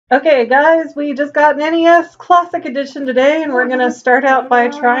Okay, guys, we just got an NES Classic Edition today, and we're going to start out by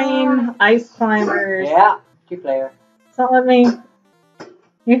trying Ice Climbers. Yeah, two-player. So let me...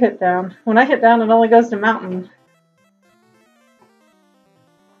 You hit down. When I hit down, it only goes to mountain.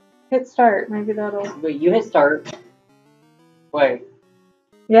 Hit start. Maybe that'll... Wait, you hit start. Wait.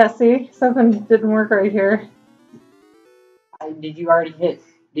 Yeah, see? Something didn't work right here. Did you already hit...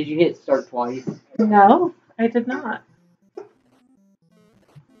 Did you hit start twice? No, I did not.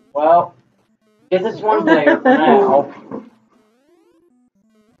 Well, guess it's one player for now.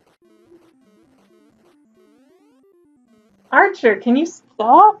 Archer, can you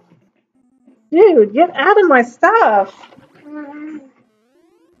stop? Dude, get out of my stuff.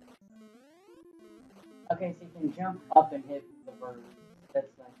 Okay, so you can jump up and hit the bird.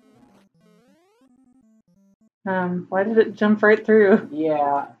 That's nice. Why did it jump right through?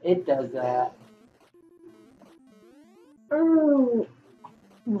 Yeah, it does that. Ooh.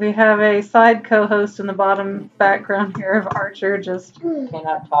 We have a side co-host in the bottom background here of Archer just...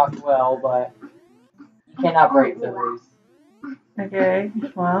 Cannot talk well, but you cannot break the race. Okay,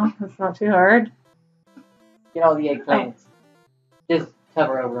 well, that's not too hard. Get all the eggplants. Just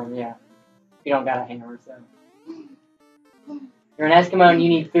cover over them, yeah. You don't got a hammer, so. You're an Eskimo and you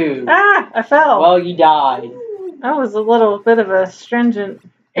need food. Ah, I fell. Well, you died. That was a little bit of a stringent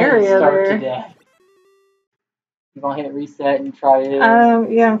area Start there. to death. You want to hit reset and try it?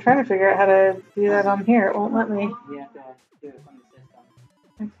 Yeah, I'm trying to figure out how to do that on here. It won't let me. You have to do it from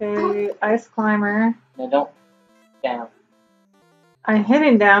the system. Okay, Ice Climber. No, don't. Down. I'm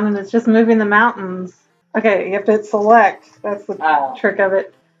hitting down and it's just moving the mountains. Okay, you have to hit select. That's the trick of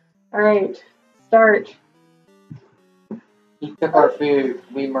it. Alright, start. He took our food.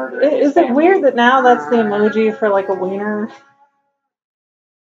 We murdered his Is it family. weird that now that's the emoji for like a wiener?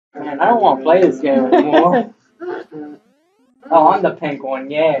 Man, I don't want to play this game anymore. Oh, I'm the pink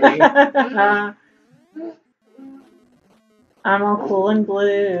one, yay. I'm all cool and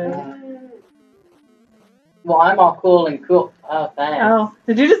blue. Well, I'm all cool and cool. Oh, thanks. Oh,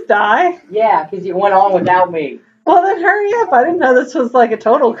 did you just die? Yeah, because you went on without me. Well, then hurry up. I didn't know this was like a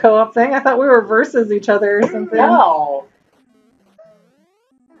total co-op thing. I thought we were versus each other or something. No.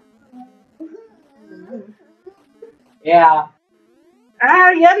 Yeah.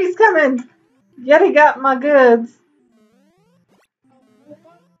 Ah, Yeti's coming. Yeti got my goods.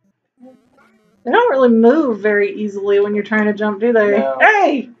 They don't really move very easily when you're trying to jump, do they? No.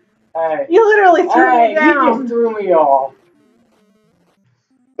 Hey! Hey. You literally threw me You down. just threw me off.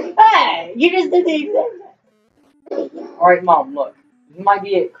 Hey, you just did the exact same. Alright, Mom, look. You might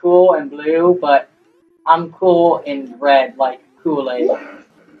be cool and blue, but I'm cool in red, like Kool-Aid.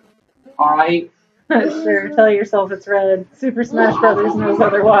 Alright? Sure, tell yourself it's red. Super Smash Brothers knows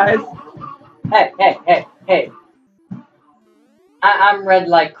otherwise. Hey. I'm red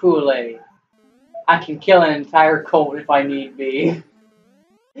like Kool-Aid. I can kill an entire cult if I need be.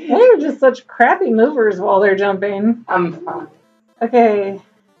 They're just such crappy movers while they're jumping. Okay.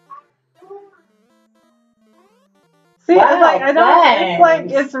 See, Wow,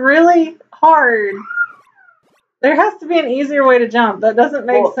 it's really hard. There has to be an easier way to jump. That doesn't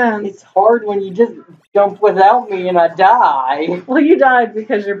make sense. It's hard when you just jump without me and I die. Well, you died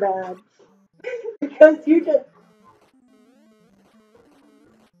because you're bad. Because you just...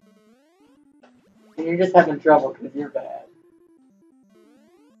 And you're just having trouble because you're bad.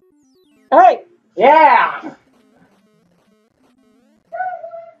 Hey! Yeah!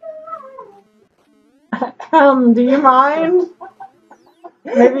 Do you mind?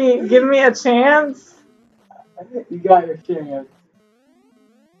 Maybe give me a chance? You got your chance.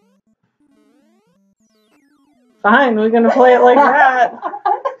 Fine, we're gonna play it like that.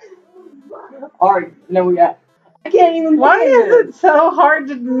 Alright, no, we got... I can't even... Why is it so hard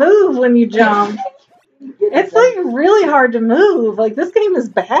to move when you jump? It's like really hard to move. Like, this game is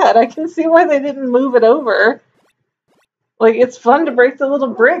bad. I can see why they didn't move it over. Like, it's fun to break the little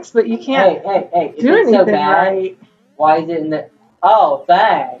bricks, but you can't Hey, do anything so bad, right. Why is it in the... Oh,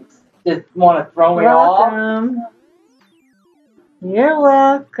 thanks. Just want to throw me off? You're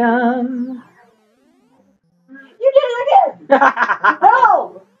welcome. You did it again!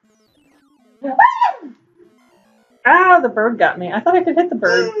 No! Ah, the bird got me. I thought I could hit the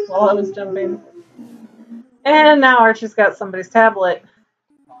bird while I was jumping. And now Archer's got somebody's tablet.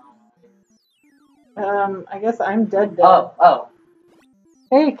 I guess I'm dead. Oh.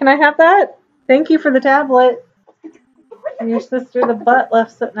 Hey, can I have that? Thank you for the tablet. And your sister, the butt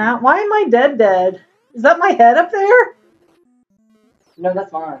left sitting out. Why am I dead? Is that my head up there? No,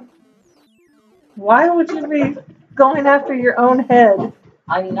 that's mine. Why would you be going after your own head?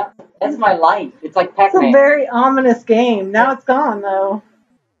 I'm not. That's my life. It's like It's Pac-Man. a very ominous game. Now it's gone, though.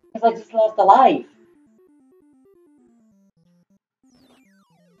 Because I just lost a life.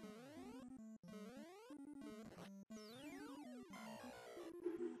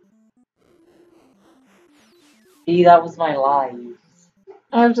 See, that was my life.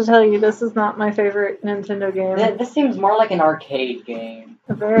 I have to tell you, this is not my favorite Nintendo game. This seems more like an arcade game.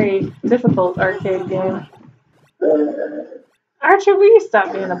 A very difficult arcade game. Archer, will you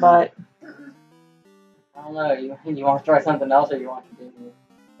stop being a butt? I don't know. You want to try something else, or you want to continue?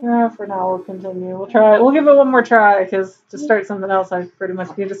 For now, we'll continue. We'll try. We'll give it one more try, because to start something else, I pretty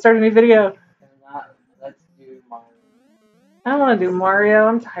much need to start a new video. Let's do Mario. I don't want to do Mario.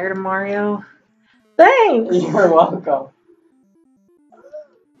 I'm tired of Mario. Thanks! You're welcome.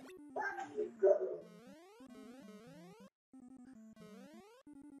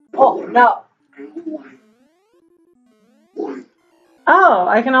 Oh, no! Oh,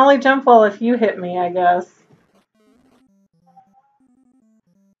 I can only jump well if you hit me, I guess.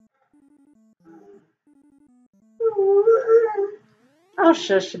 Oh,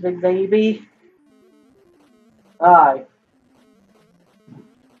 shush, you big baby. Hi.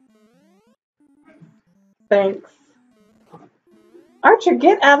 Thanks. Archer,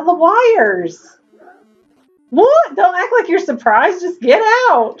 get out of the wires! What? Don't act like you're surprised. Just get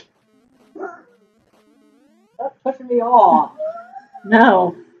out. Stop pushing me off.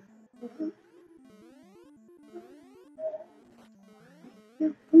 No.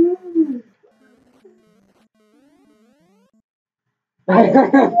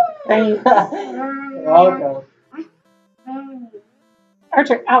 Thanks. You're welcome.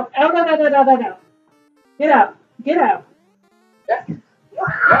 Archer, out. Out, out, out, out, out, out. Get out. Get out.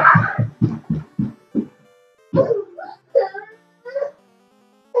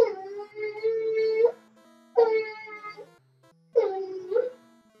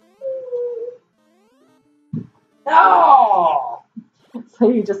 No! So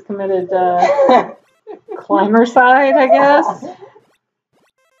you just committed climber side, I guess?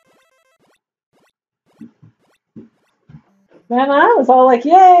 Man, I was all like,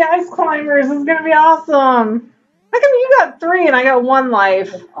 yay, ice climbers, this is going to be awesome. How come you got 3 and I got 1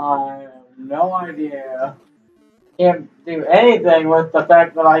 life? I have no idea. Can't do anything with the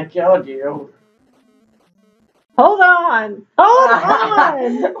fact that I killed you. Hold on.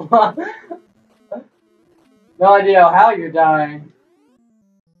 Hold on. No idea how you're dying.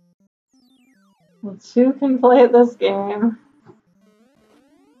 Well, 2 can play at this game.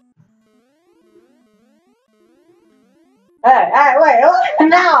 Hey, wait,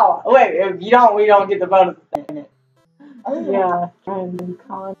 no! Wait, if you don't, we don't get the bonus thing. Yeah, trying to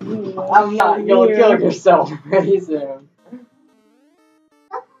con me. I'm not, you'll kill yourself pretty soon.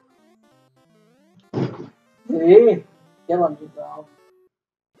 See? Killing yourself.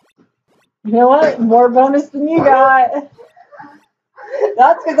 You know what? More bonus than you got.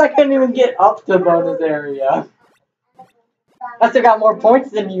 That's because I couldn't even get up to the bonus area. I still got more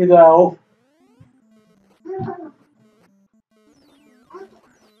points than you, though.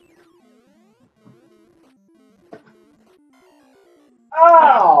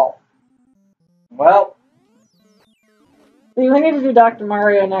 Oh! Well. See, we need to do Dr.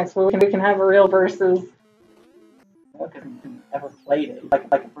 Mario next, where we can have a real versus. No, because we never played it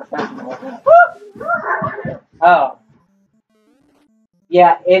like a professional. Oh.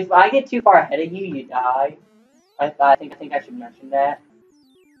 Yeah, if I get too far ahead of you, you die. I think I should mention that.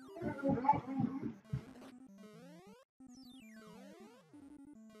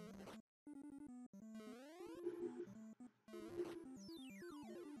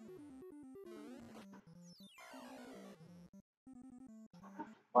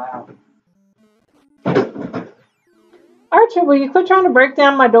 Wow. Archer, will you quit trying to break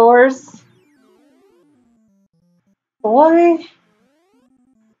down my doors? Boy.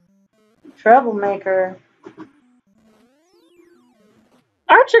 Troublemaker.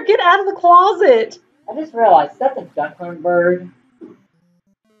 Archer, get out of the closet! I just realized, that's a duckling bird.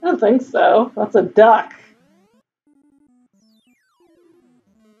 I don't think so. That's a duck.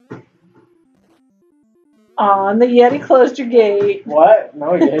 Aw, and the Yeti closed your gate. What?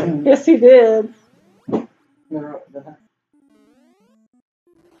 No, he didn't. Yes, he did.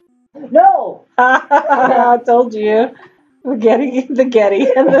 No! I told you. The Yeti, and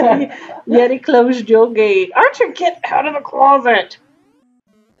the Yeti closed your gate. Archer, get out of the closet!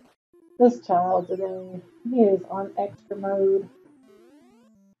 This child today, he is on extra mode.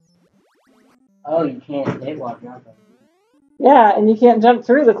 Oh, you can't hit while jumping. Yeah, and you can't jump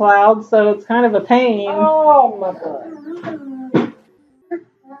through the clouds, so it's kind of a pain. Oh my god.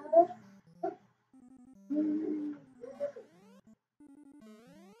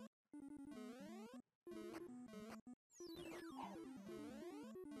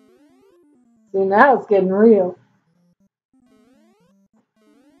 See, now it's getting real.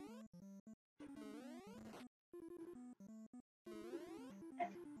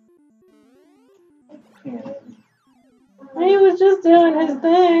 He was just doing his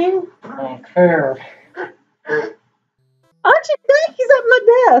thing. I don't care. Aren't you back? He's at my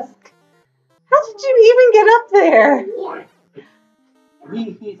desk. How did you even get up there?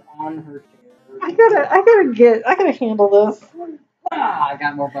 He's on her chair. I gotta handle this. I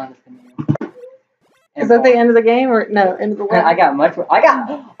got more bonus than you. Is that the end of the game or no? End of the level? I got much more. I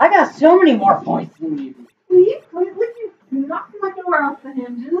got so many more points than you. Will you quit? Would you knock my door off the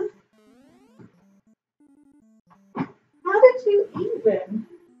hinges? How did you even?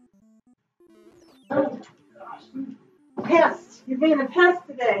 Oh gosh. Pest. You're being a pest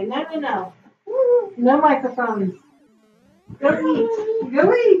today. No. No microphones. Go eat.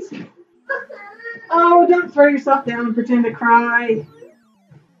 Go eat. Oh, don't throw yourself down and pretend to cry.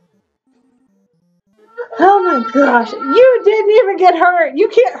 Oh my gosh. You didn't even get hurt. You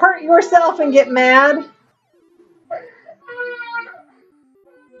can't hurt yourself and get mad.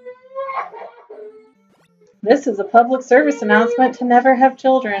 This is a public service announcement to never have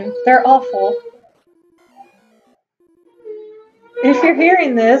children. They're awful. If you're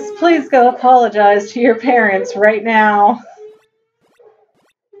hearing this, please go apologize to your parents right now.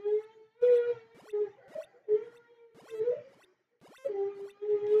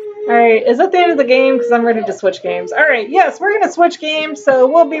 Alright, is that the end of the game? Because I'm ready to switch games. Alright, yes, we're going to switch games, so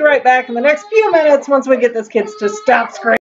we'll be right back in the next few minutes once we get this kid to stop screaming.